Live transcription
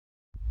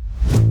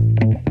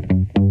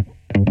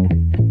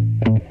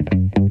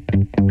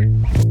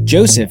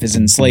Joseph is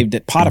enslaved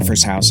at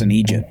Potiphar's house in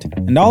Egypt,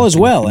 and all is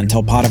well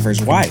until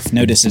Potiphar's wife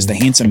notices the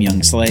handsome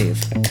young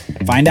slave.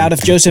 Find out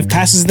if Joseph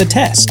passes the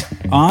test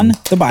on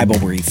The Bible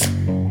Brief.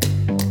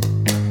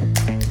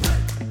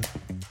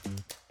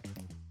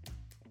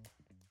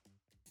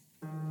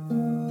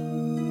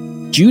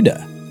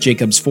 Judah,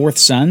 Jacob's fourth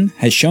son,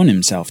 has shown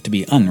himself to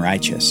be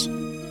unrighteous.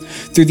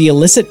 Through the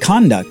illicit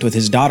conduct with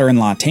his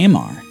daughter-in-law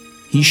Tamar,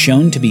 he's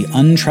shown to be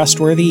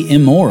untrustworthy,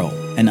 immoral,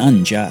 and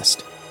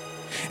unjust.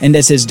 And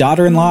as his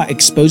daughter-in-law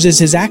exposes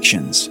his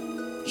actions,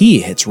 he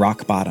hits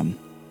rock bottom.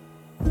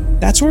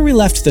 That's where we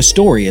left the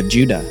story of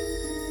Judah.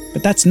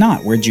 But that's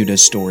not where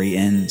Judah's story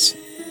ends.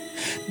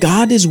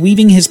 God is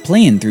weaving his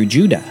plan through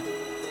Judah,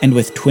 and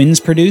with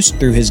twins produced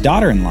through his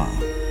daughter-in-law,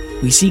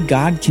 we see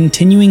God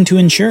continuing to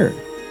ensure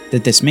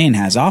that this man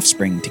has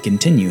offspring to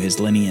continue his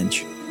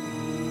lineage.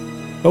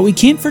 But we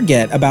can't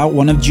forget about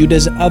one of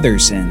Judah's other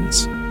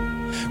sins.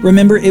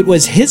 Remember, it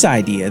was his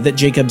idea that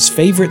Jacob's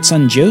favorite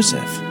son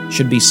Joseph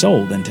should be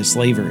sold into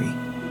slavery.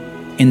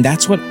 And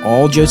that's what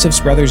all Joseph's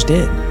brothers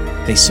did.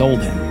 They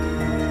sold him.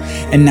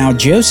 And now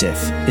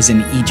Joseph is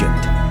in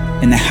Egypt,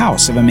 in the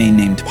house of a man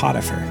named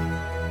Potiphar.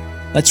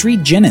 Let's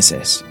read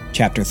Genesis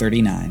chapter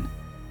 39.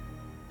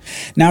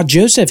 Now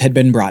Joseph had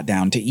been brought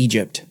down to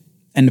Egypt,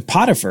 and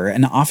Potiphar,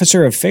 an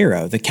officer of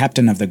Pharaoh, the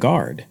captain of the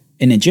guard,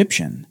 an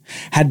Egyptian,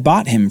 had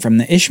bought him from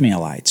the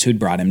Ishmaelites who'd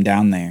brought him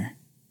down there.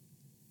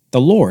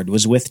 The Lord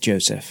was with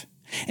Joseph,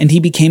 and he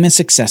became a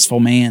successful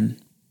man,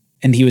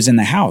 and he was in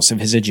the house of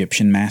his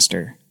Egyptian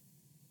master.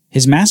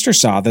 His master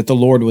saw that the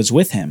Lord was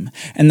with him,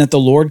 and that the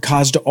Lord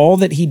caused all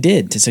that he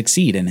did to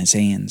succeed in his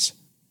hands.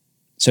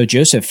 So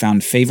Joseph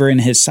found favor in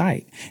his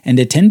sight, and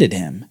attended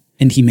him,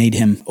 and he made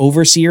him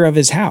overseer of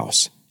his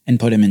house, and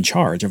put him in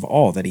charge of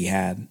all that he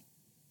had.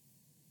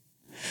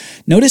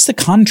 Notice the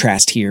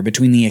contrast here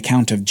between the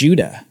account of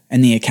Judah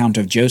and the account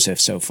of Joseph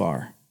so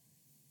far.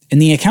 In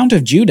the account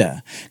of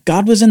Judah,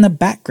 God was in the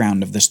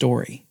background of the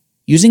story,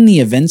 using the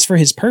events for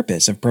his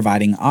purpose of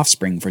providing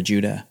offspring for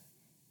Judah.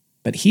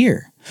 But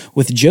here,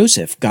 with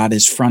Joseph, God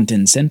is front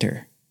and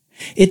center.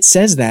 It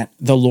says that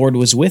the Lord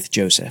was with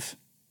Joseph,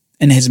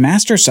 and his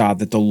master saw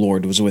that the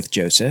Lord was with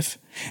Joseph,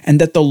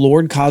 and that the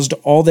Lord caused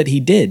all that he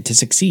did to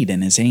succeed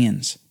in his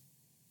hands.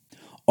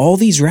 All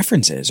these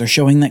references are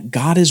showing that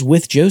God is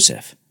with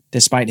Joseph,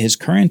 despite his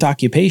current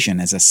occupation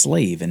as a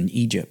slave in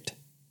Egypt.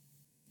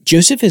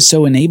 Joseph is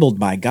so enabled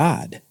by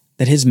God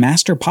that his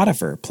master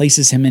Potiphar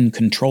places him in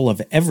control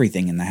of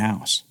everything in the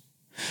house.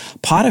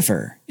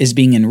 Potiphar is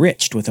being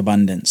enriched with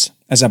abundance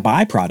as a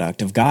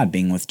byproduct of God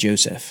being with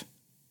Joseph.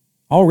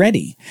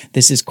 Already,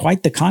 this is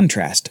quite the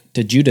contrast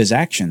to Judah's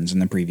actions in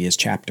the previous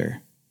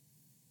chapter.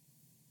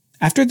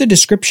 After the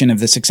description of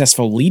the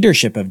successful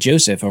leadership of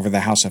Joseph over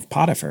the house of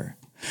Potiphar,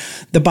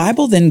 the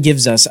Bible then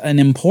gives us an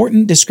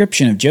important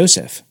description of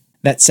Joseph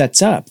that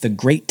sets up the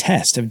great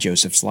test of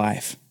Joseph's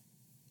life.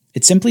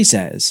 It simply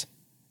says,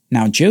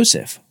 "Now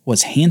Joseph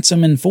was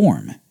handsome in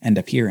form and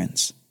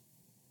appearance."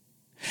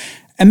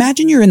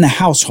 Imagine you're in the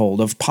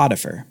household of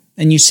Potiphar,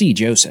 and you see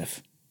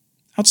Joseph.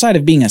 Outside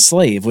of being a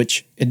slave,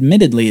 which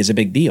admittedly is a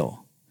big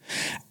deal,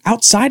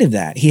 outside of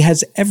that, he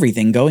has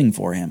everything going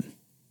for him.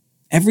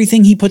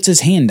 Everything he puts his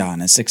hand on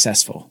is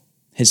successful.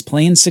 His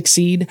plans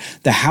succeed,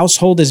 the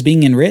household is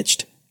being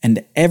enriched,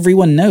 and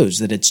everyone knows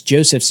that it's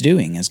Joseph's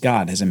doing as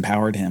God has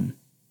empowered him.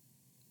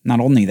 Not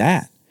only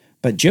that,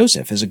 but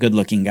Joseph is a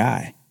good-looking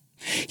guy.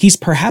 He's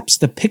perhaps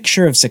the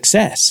picture of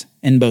success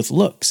in both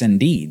looks and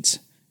deeds.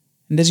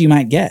 And as you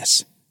might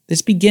guess,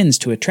 this begins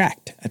to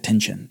attract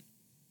attention.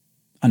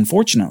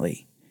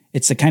 Unfortunately,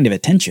 it's the kind of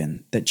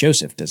attention that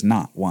Joseph does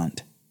not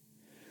want.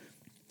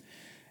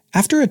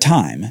 After a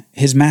time,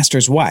 his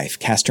master's wife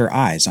cast her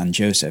eyes on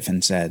Joseph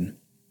and said,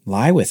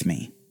 "Lie with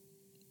me."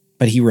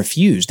 But he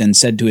refused and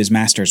said to his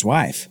master's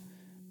wife,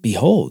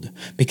 "Behold,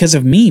 because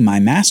of me my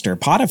master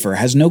Potiphar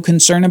has no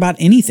concern about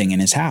anything in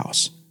his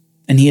house,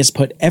 and he has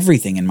put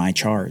everything in my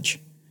charge.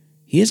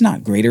 He is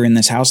not greater in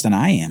this house than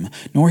I am,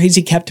 nor has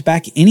he kept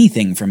back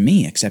anything from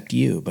me except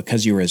you,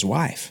 because you are his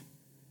wife.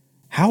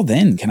 How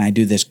then can I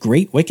do this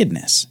great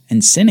wickedness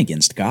and sin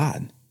against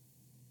God?"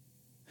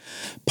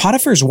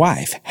 Potiphar's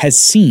wife has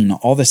seen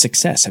all the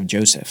success of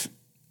Joseph,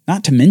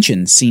 not to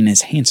mention seen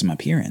his handsome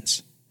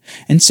appearance.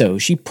 And so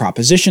she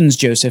propositions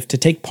Joseph to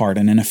take part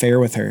in an affair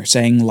with her,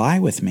 saying, "Lie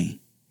with me."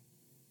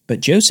 But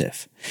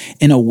Joseph,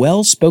 in a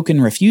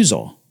well-spoken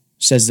refusal,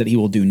 says that he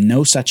will do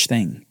no such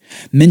thing,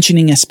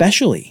 mentioning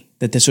especially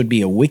that this would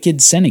be a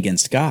wicked sin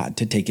against God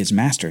to take his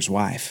master's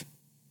wife.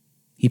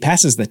 He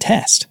passes the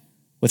test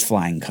with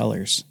flying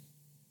colors.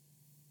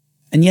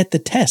 And yet the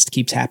test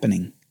keeps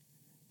happening,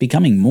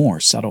 becoming more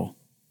subtle.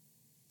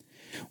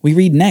 We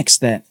read next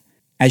that,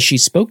 as she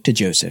spoke to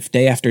Joseph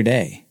day after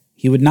day,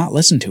 he would not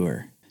listen to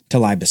her, to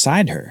lie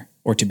beside her,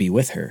 or to be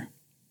with her.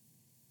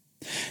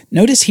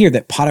 Notice here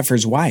that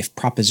Potiphar's wife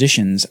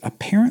propositions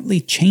apparently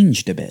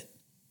changed a bit.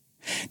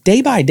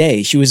 Day by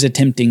day, she was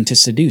attempting to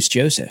seduce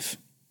Joseph,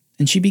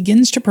 and she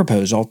begins to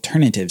propose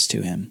alternatives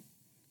to him.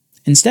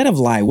 Instead of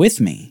lie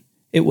with me,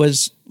 it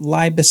was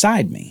lie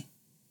beside me.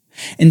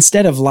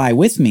 Instead of lie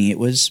with me, it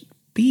was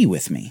be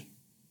with me.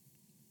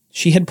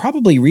 She had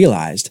probably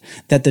realized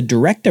that the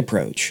direct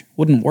approach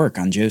wouldn't work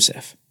on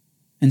Joseph,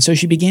 and so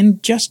she began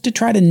just to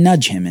try to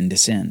nudge him into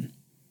sin.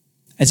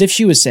 As if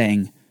she was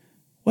saying,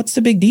 "What's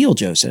the big deal,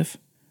 Joseph?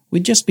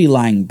 We'd just be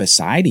lying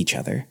beside each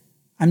other.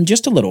 I'm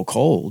just a little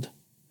cold.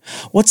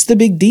 What's the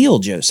big deal,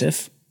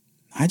 Joseph?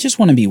 I just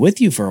want to be with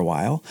you for a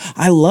while.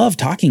 I love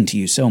talking to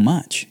you so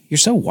much. You're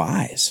so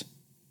wise.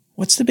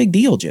 What's the big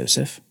deal,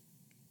 Joseph?"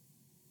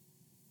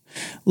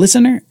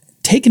 Listener,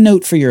 take a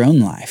note for your own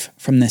life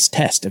from this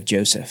test of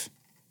Joseph.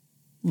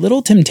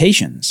 Little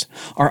temptations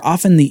are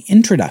often the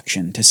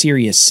introduction to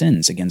serious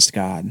sins against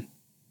God.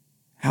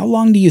 How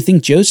long do you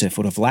think Joseph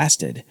would have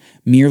lasted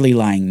merely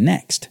lying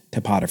next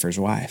to Potiphar's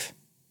wife?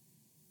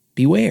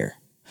 Beware,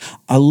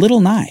 a little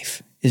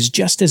knife is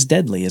just as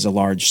deadly as a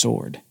large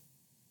sword,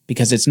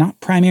 because it's not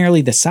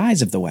primarily the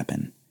size of the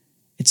weapon,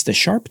 it's the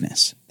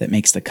sharpness that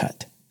makes the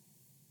cut.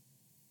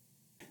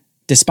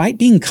 Despite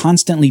being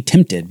constantly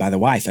tempted by the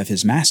wife of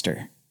his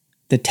master,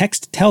 the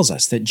text tells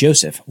us that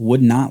Joseph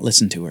would not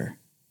listen to her.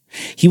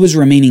 He was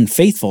remaining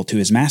faithful to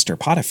his master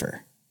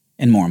Potiphar,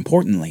 and more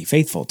importantly,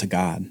 faithful to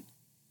God.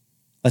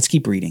 Let's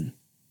keep reading.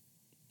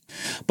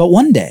 But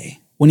one day,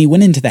 when he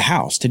went into the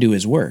house to do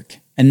his work,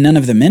 and none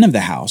of the men of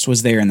the house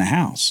was there in the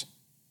house,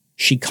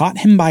 she caught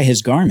him by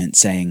his garment,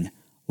 saying,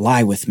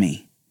 "Lie with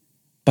me."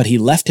 But he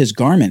left his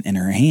garment in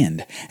her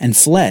hand, and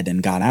fled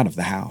and got out of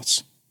the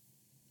house.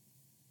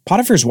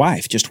 Potiphar's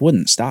wife just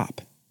wouldn't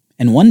stop.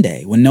 And one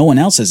day, when no one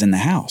else is in the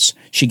house,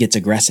 she gets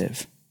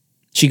aggressive.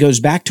 She goes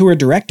back to her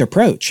direct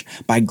approach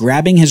by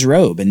grabbing his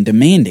robe and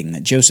demanding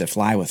that Joseph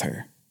lie with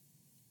her.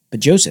 But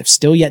Joseph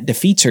still yet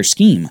defeats her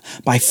scheme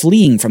by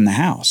fleeing from the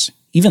house,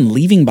 even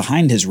leaving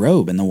behind his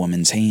robe in the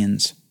woman's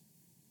hands.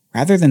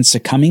 Rather than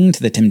succumbing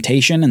to the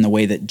temptation in the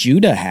way that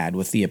Judah had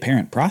with the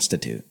apparent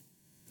prostitute,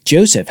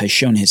 Joseph has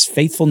shown his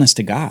faithfulness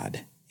to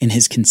God in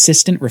his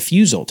consistent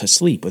refusal to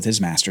sleep with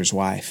his master's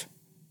wife.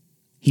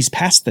 He's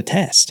passed the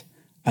test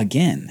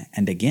again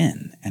and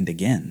again and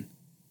again.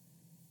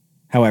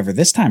 However,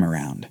 this time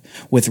around,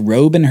 with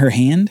robe in her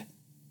hand,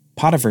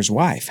 Potiphar's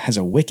wife has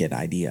a wicked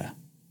idea.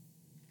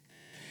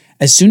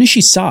 As soon as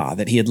she saw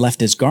that he had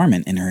left his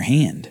garment in her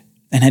hand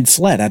and had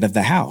fled out of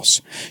the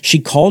house, she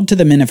called to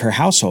the men of her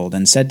household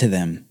and said to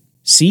them,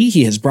 "See,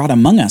 he has brought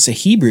among us a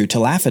Hebrew to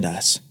laugh at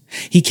us.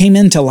 He came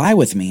in to lie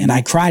with me, and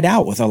I cried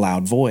out with a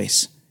loud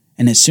voice.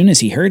 And as soon as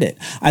he heard it,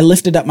 I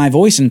lifted up my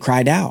voice and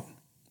cried out.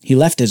 He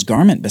left his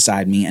garment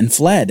beside me and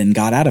fled and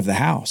got out of the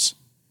house."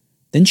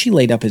 Then she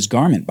laid up his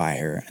garment by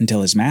her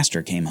until his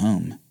master came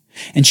home.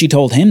 And she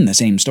told him the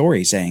same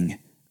story, saying,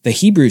 "The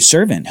Hebrew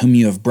servant whom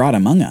you have brought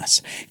among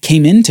us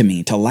came in to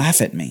me to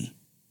laugh at me.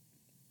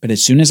 But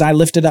as soon as I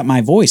lifted up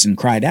my voice and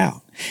cried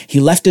out, he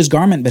left his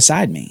garment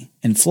beside me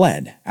and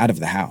fled out of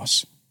the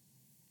house."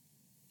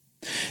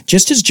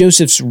 Just as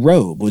Joseph's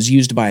robe was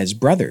used by his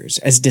brothers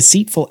as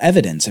deceitful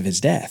evidence of his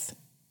death,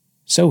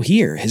 so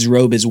here his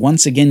robe is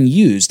once again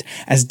used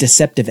as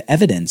deceptive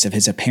evidence of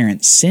his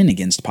apparent sin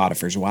against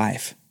Potiphar's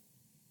wife.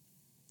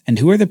 And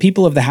who are the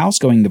people of the house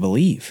going to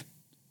believe?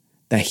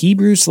 The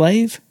Hebrew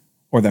slave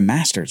or the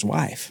master's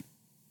wife?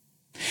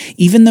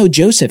 Even though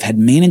Joseph had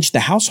managed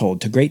the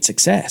household to great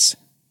success,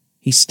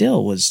 he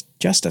still was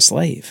just a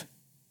slave.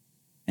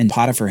 And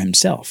Potiphar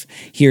himself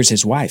hears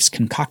his wife's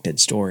concocted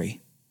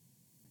story.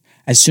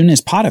 As soon as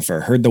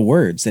Potiphar heard the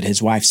words that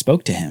his wife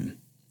spoke to him,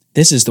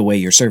 "This is the way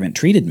your servant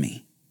treated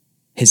me,"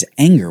 his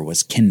anger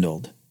was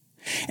kindled.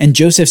 And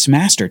Joseph's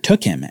master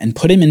took him and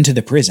put him into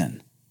the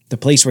prison, the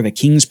place where the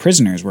king's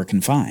prisoners were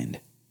confined,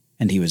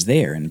 and he was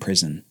there in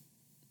prison.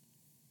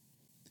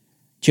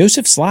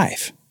 Joseph's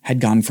life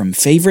had gone from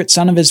favorite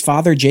son of his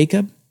father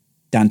Jacob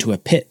down to a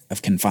pit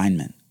of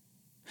confinement.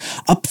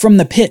 Up from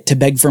the pit to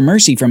beg for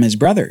mercy from his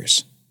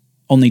brothers,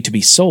 only to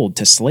be sold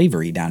to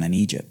slavery down in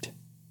Egypt.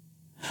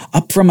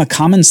 Up from a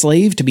common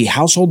slave to be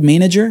household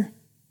manager,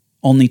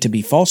 only to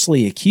be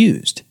falsely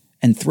accused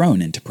and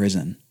thrown into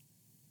prison.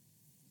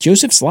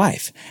 Joseph's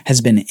life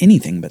has been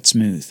anything but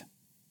smooth.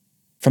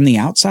 From the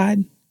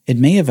outside, it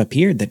may have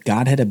appeared that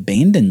God had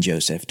abandoned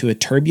Joseph to a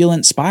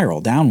turbulent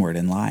spiral downward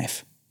in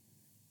life.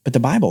 But the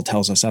Bible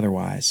tells us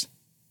otherwise.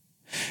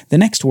 The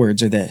next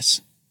words are this: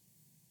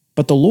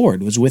 "But the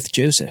Lord was with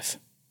Joseph,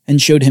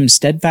 and showed him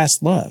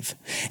steadfast love,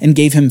 and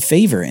gave him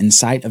favor in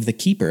sight of the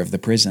keeper of the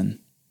prison.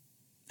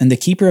 And the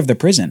keeper of the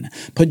prison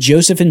put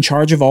Joseph in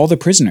charge of all the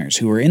prisoners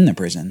who were in the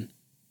prison.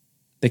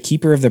 The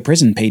keeper of the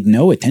prison paid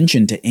no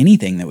attention to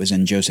anything that was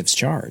in Joseph's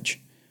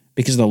charge,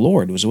 because the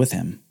Lord was with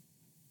him.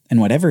 And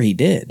whatever he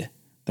did,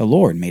 the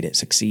Lord made it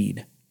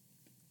succeed."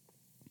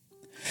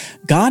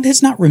 God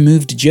has not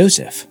removed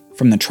Joseph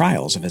from the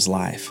trials of his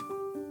life.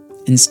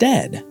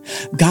 Instead,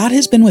 God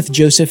has been with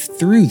Joseph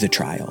through the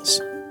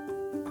trials.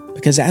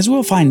 Because as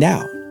we'll find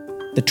out,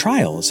 the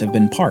trials have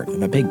been part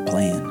of a big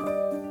plan.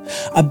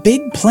 A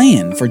big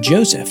plan for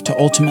Joseph to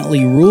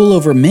ultimately rule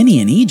over many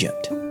in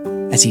Egypt,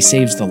 as he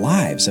saves the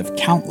lives of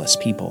countless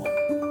people.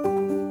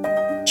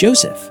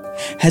 Joseph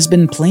has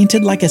been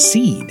planted like a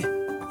seed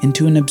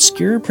into an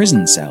obscure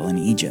prison cell in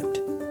Egypt.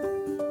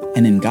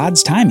 And in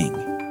God's timing,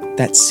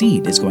 that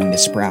seed is going to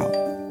sprout.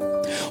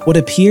 What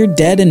appeared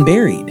dead and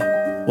buried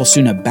will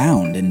soon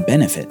abound in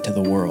benefit to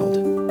the world.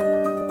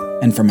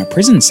 And from a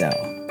prison cell,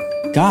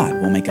 God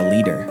will make a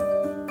leader.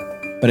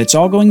 But it's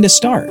all going to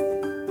start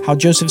how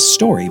Joseph's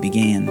story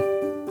began.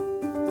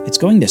 It's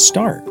going to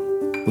start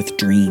with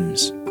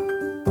dreams.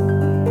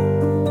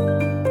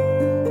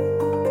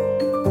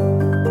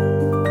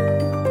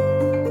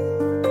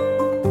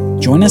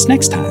 Join us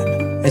next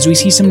time as we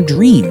see some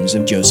dreams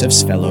of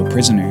Joseph's fellow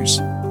prisoners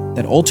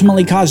that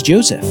ultimately caused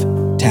Joseph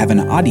to have an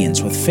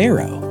audience with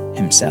Pharaoh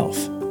himself.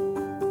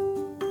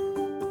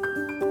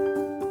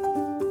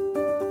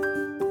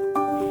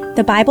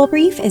 The Bible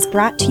Brief is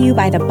brought to you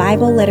by the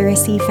Bible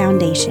Literacy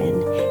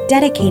Foundation,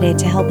 dedicated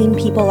to helping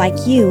people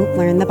like you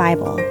learn the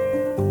Bible.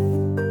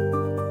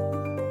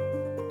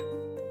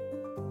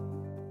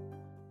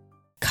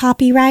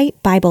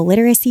 Copyright Bible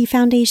Literacy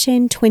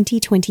Foundation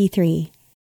 2023.